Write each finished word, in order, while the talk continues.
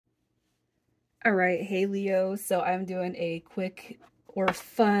All right, hey Leo. So I'm doing a quick or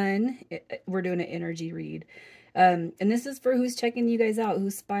fun, we're doing an energy read. And this is for who's checking you guys out,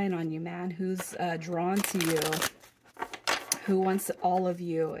 who's spying on you, man, who's drawn to you, who wants all of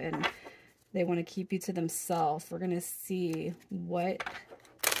you, and they want to keep you to themselves. We're going to see what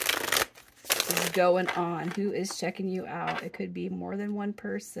is going on, who is checking you out. It could be more than one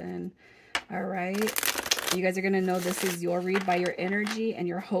person. All right. You guys are going to know this is your read by your energy and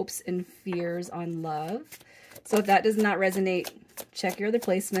your hopes and fears on love. So if that does not resonate, check your other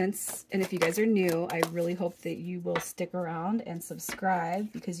placements. And if you guys are new, I really hope that you will stick around and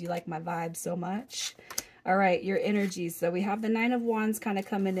subscribe because you like my vibe so much. All right, your energies. So we have the Nine of Wands kind of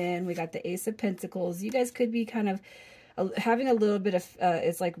coming in. We got the Ace of Pentacles. You guys could be kind of having a little bit of,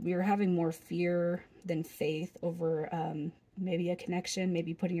 it's like we're having more fear than faith over maybe a connection,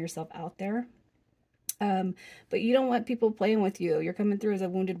 maybe putting yourself out there. But you don't want people playing with you. You're coming through as a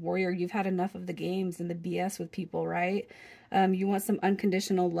wounded warrior. You've had enough of the games and the BS with people, right? You want some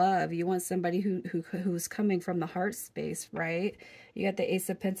unconditional love. You want somebody who's coming from the heart space, right? You got the Ace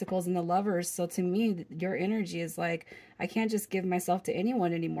of Pentacles and the Lovers. So to me, your energy is like, I can't just give myself to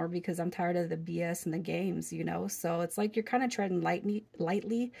anyone anymore because I'm tired of the BS and the games, you know? So it's like you're kind of treading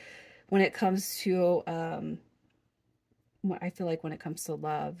lightly when it comes to, I feel like when it comes to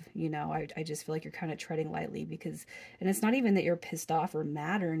love, you know, I just feel like you're kind of treading lightly because, and it's not even that you're pissed off or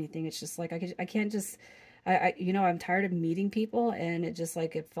mad or anything. It's just like, I can't just, you know, I'm tired of meeting people and it just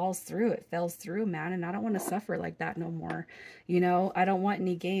like, it falls through, man. And I don't want to suffer like that no more. You know, I don't want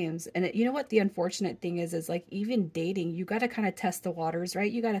any games. And you know what the unfortunate thing is like even dating, you got to kind of test the waters,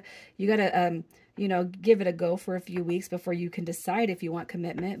 right? You gotta, you know, give it a go for a few weeks before you can decide if you want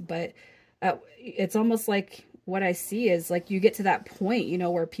commitment. But it's almost like, what I see is like you get to that point, you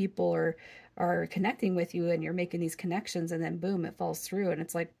know, where people are connecting with you and you're making these connections and then boom, it falls through and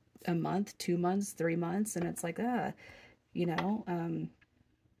it's like a month, 2 months, 3 months, and it's like, you know,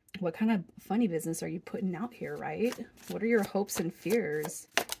 what kind of funny business are you putting out here, right? What are your hopes and fears?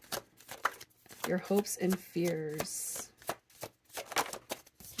 Your hopes and fears.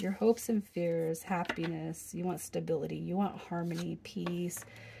 Your hopes and fears, happiness. You want stability. You want harmony, peace.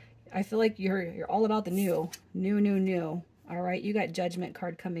 I feel like you're all about the new. All right, you got Judgment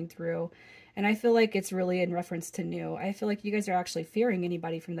card coming through. And I feel like it's really in reference to new. I feel like you guys are actually fearing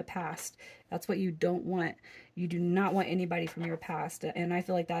anybody from the past. That's what you don't want. You do not want anybody from your past. And I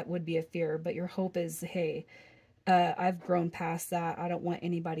feel like that would be a fear. But your hope is, hey, I've grown past that. I don't want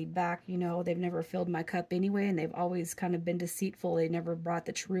anybody back. You know, they've never filled my cup anyway, and they've always kind of been deceitful. They never brought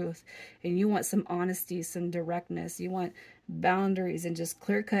the truth. And you want some honesty, some directness. You want boundaries and just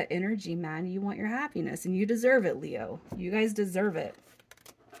clear-cut energy, man. You want your happiness, and you deserve it, Leo. You guys deserve it.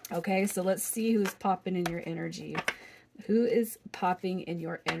 Okay, so let's see who's popping in your energy. Who is popping in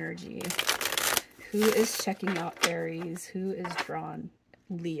your energy? Who is checking out Aries? Who is drawn?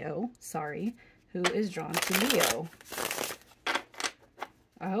 Leo, sorry. Who is drawn to Leo?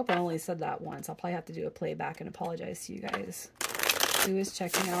 I hope I only said that once. I'll probably have to do a playback and apologize to you guys. Who is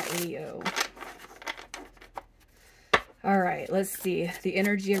checking out Leo? All right, let's see. The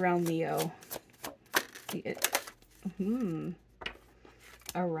energy around Leo.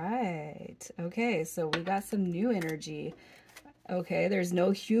 All right. Okay, so we got some new energy. Okay, there's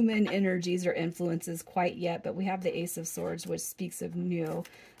no human energies or influences quite yet, but we have the Ace of Swords, which speaks of new.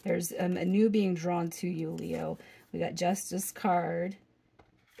 There's a new being drawn to you, Leo. We got Justice card.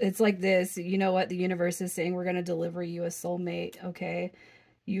 It's like this. You know what? The universe is saying we're going to deliver you a soulmate, okay?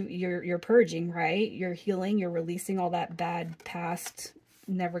 You're purging, right? You're healing. You're releasing all that bad past,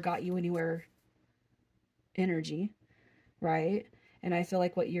 never got you anywhere energy, right? And I feel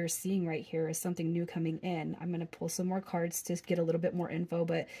like what you're seeing right here is something new coming in. I'm going to pull some more cards to get a little bit more info,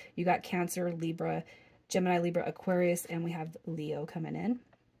 but you got Cancer, Libra, Gemini, Libra, Aquarius, and we have Leo coming in.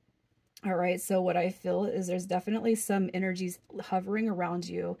 All right, so what I feel is there's definitely some energies hovering around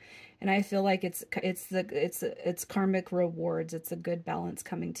you, and I feel like it's karmic rewards. It's a good balance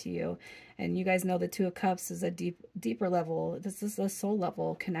coming to you, and you guys know the Two of Cups is a deeper level. This is a soul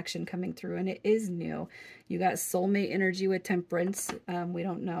level connection coming through, and it is new. You got soulmate energy with Temperance. We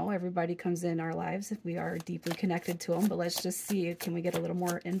don't know. Everybody comes in our lives if we are deeply connected to them, but let's just see. Can we get a little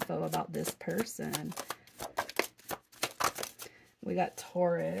more info about this person? We got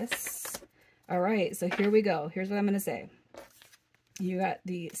Taurus. All right, so here we go. Here's what I'm going to say. You got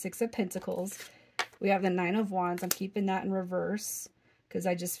the Six of Pentacles. We have the Nine of Wands. I'm keeping that in reverse because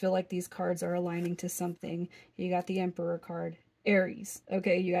I just feel like these cards are aligning to something. You got the Emperor card. Aries.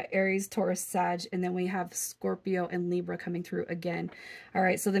 Okay, you got Aries, Taurus, Sag, and then we have Scorpio and Libra coming through again. All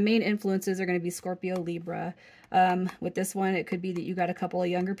right, so the main influences are going to be Scorpio, Libra. With this one, it could be that you got a couple of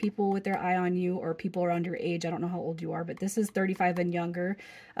younger people with their eye on you, or people around your age. I don't know how old you are, but this is 35 and younger.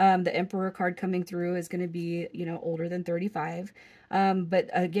 The Emperor card coming through is going to be, you know, older than 35. But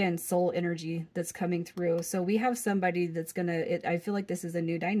again, soul energy that's coming through. So we have somebody that's going to, I feel like this is a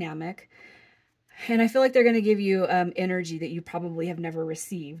new dynamic. And I feel like they're going to give you energy that you probably have never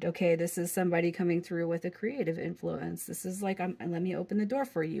received. Okay, this is somebody coming through with a creative influence. This is like, let me open the door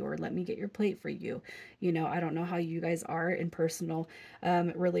for you, or let me get your plate for you. You know, I don't know how you guys are in personal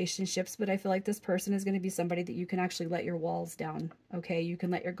relationships, but I feel like this person is going to be somebody that you can actually let your walls down. Okay, you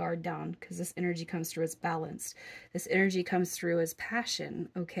can let your guard down, because this energy comes through as balanced. This energy comes through as passion,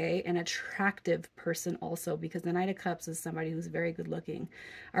 okay, an attractive person also, because the Knight of Cups is somebody who's very good looking.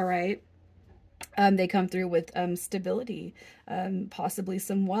 All right. They come through with stability, possibly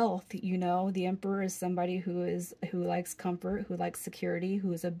some wealth. You know, the Emperor is somebody who likes comfort, who likes security,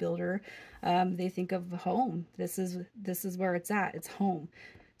 who is a builder. They think of home. This is where it's at. It's home.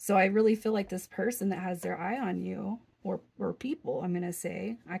 So I really feel like this person that has their eye on you, or people, I'm gonna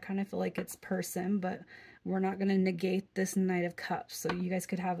say, I kind of feel like it's person, but we're not gonna negate this Knight of Cups. So you guys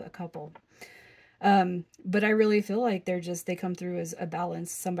could have a couple. But I really feel like they come through as a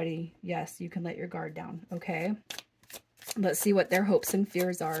balance. Somebody, yes, you can let your guard down. Okay. Let's see what their hopes and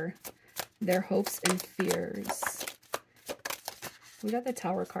fears are. Their hopes and fears. We got the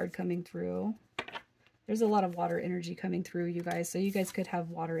Tower card coming through. There's a lot of water energy coming through, you guys. So you guys could have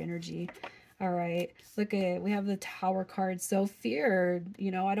water energy. All right, look at it. We have the Tower card. So fear, you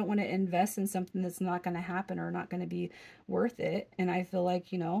know, I don't want to invest in something that's not going to happen or not going to be worth it. And I feel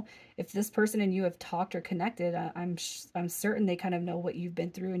like, you know, if this person and you have talked or connected, I'm certain they kind of know what you've been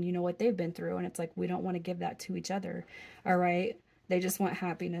through and you know what they've been through. And it's like, we don't want to give that to each other. All right. They just want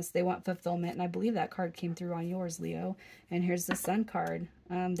happiness. They want fulfillment. And I believe that card came through on yours, Leo. And here's the Sun card.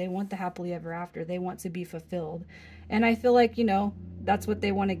 They want the happily ever after. They want to be fulfilled. And I feel like, you know, that's what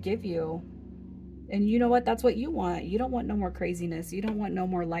they want to give you. And you know what? That's what you want. You don't want no more craziness. You don't want no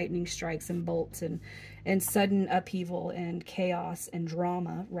more lightning strikes and bolts and sudden upheaval and chaos and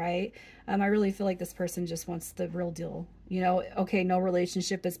drama, right? I really feel like this person just wants the real deal. You know, okay, no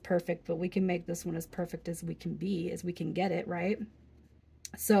relationship is perfect, but we can make this one as perfect as we can be, as we can get it, right?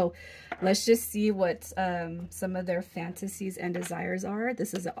 So let's just see what some of their fantasies and desires are.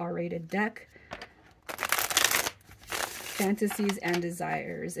 This is an R-rated deck. Fantasies and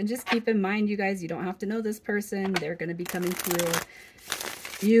desires. And just keep in mind, you guys, you don't have to know this person. They're going to be coming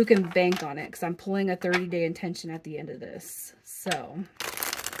through. You can bank on it, because I'm pulling a 30-day intention at the end of this. So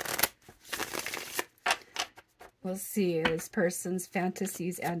let's see this person's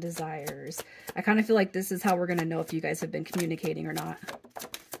fantasies and desires. I kind of feel like this is how we're going to know if you guys have been communicating or not.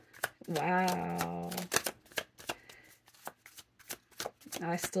 Wow.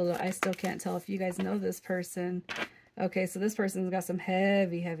 I still can't tell if you guys know this person. Okay, so this person's got some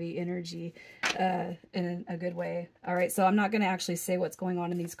heavy energy in a good way. All right, so I'm not going to actually say what's going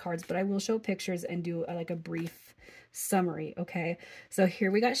on in these cards, but I will show pictures and do like a brief summary, okay? So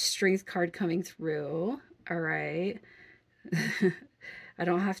here we got Strength card coming through, all right? I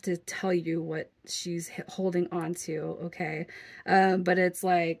don't have to tell you what she's holding on to, okay? But it's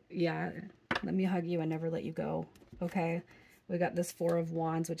like, yeah, let me hug you and never let you go, okay? We got this Four of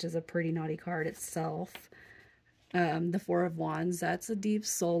Wands, which is a pretty naughty card itself. The Four of Wands, that's a deep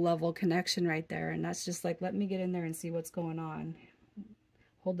soul level connection right there. And that's just like, let me get in there and see what's going on.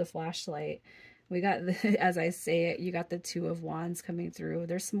 Hold the flashlight. We got, as I say it, you got the Two of Wands coming through.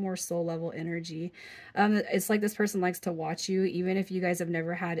 There's some more soul level energy. It's like this person likes to watch you, even if you guys have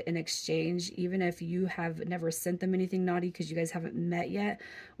never had an exchange, even if you have never sent them anything naughty because you guys haven't met yet.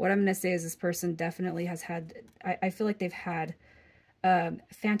 What I'm going to say is this person definitely has had, I feel like they've had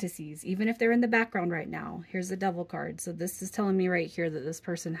fantasies, even if they're in the background right now. Here's the Devil card. So this is telling me right here that this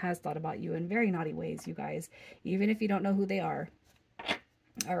person has thought about you in very naughty ways, you guys, even if you don't know who they are.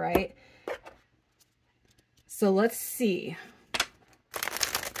 All right. So let's see.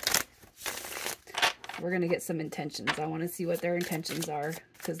 We're going to get some intentions. I want to see what their intentions are,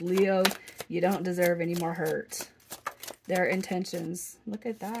 because Leo, you don't deserve any more hurt. Their intentions. Look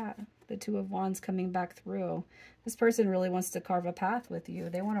at that. The Two of Wands coming back through. This person really wants to carve a path with you.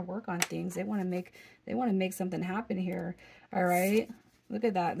 They want to work on things. They want to make something happen here. All right. Look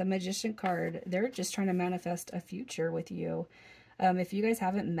at that. The Magician card. They're just trying to manifest a future with you. If you guys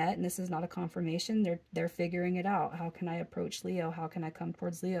haven't met and this is not a confirmation, they're figuring it out. How can I approach Leo? How can I come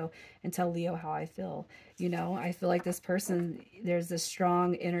towards Leo and tell Leo how I feel? You know, I feel like this person, there's this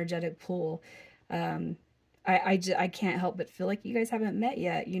strong energetic pull. I can't help but feel like you guys haven't met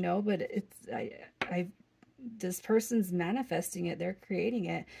yet, you know, but I this person's manifesting it, they're creating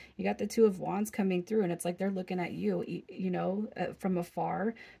it. You got the Two of Wands coming through, and it's like they're looking at you, you know, from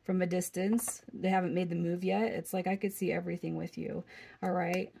afar, from a distance. They haven't made the move yet. It's like I could see everything with you. All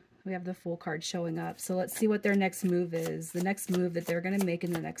right, we have the Fool card showing up, so let's see what their next move is, the next move that they're going to make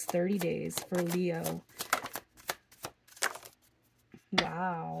in the next 30 days for Leo.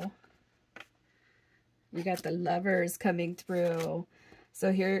 Wow, you got the Lovers coming through.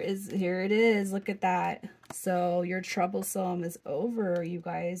 So here it is. Look at that. So your troublesome is over, you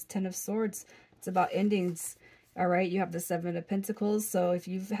guys. Ten of Swords. It's about endings. All right. You have the Seven of Pentacles. So if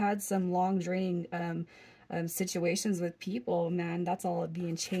you've had some long draining situations with people, man, that's all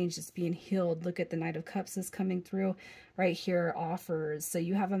being changed. It's being healed. Look at the Knight of Cups is coming through right here. Offers. So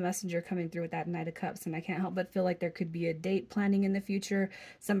you have a messenger coming through with that Knight of Cups, and I can't help but feel like there could be a date planning in the future.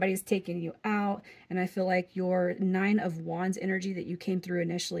 Somebody's taking you out, and I feel like your Nine of Wands energy that you came through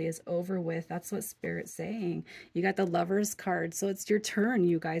initially is over with. That's what Spirit's saying. You got the Lovers card, so it's your turn,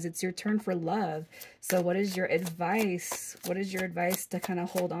 you guys. It's your turn for love. So what is your advice? What is your advice to kind of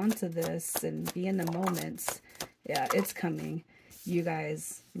hold on to this and be in the moments? Yeah, it's coming. You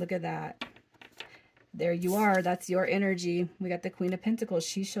guys, look at that. There you are. That's your energy. We got the Queen of Pentacles.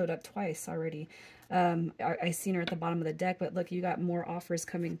 She showed up twice already. I seen her at the bottom of the deck, but look, you got more offers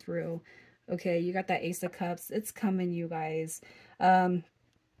coming through. Okay, you got that Ace of Cups. It's coming, you guys.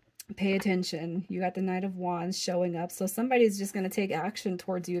 Pay attention. You got the Knight of Wands showing up. So somebody's just going to take action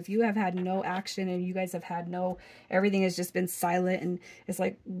towards you. If you have had no action and you guys have had no, everything has just been silent and it's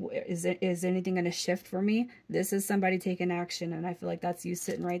like, is anything going to shift for me? This is somebody taking action, and I feel like that's you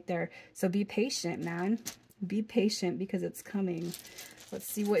sitting right there. So be patient, man. Be patient because it's coming. Let's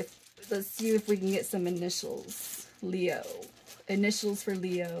see if we can get some initials. Leo. Initials for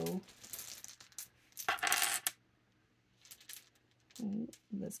Leo.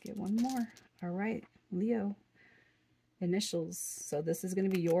 Let's get one more. All right, Leo. Initials. So this is going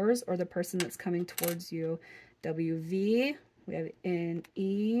to be yours or the person that's coming towards you. WV. We have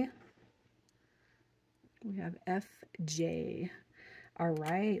NE. We have FJ. All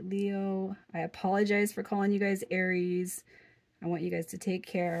right, Leo. I apologize for calling you guys Aries. I want you guys to take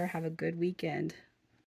care. Have a good weekend.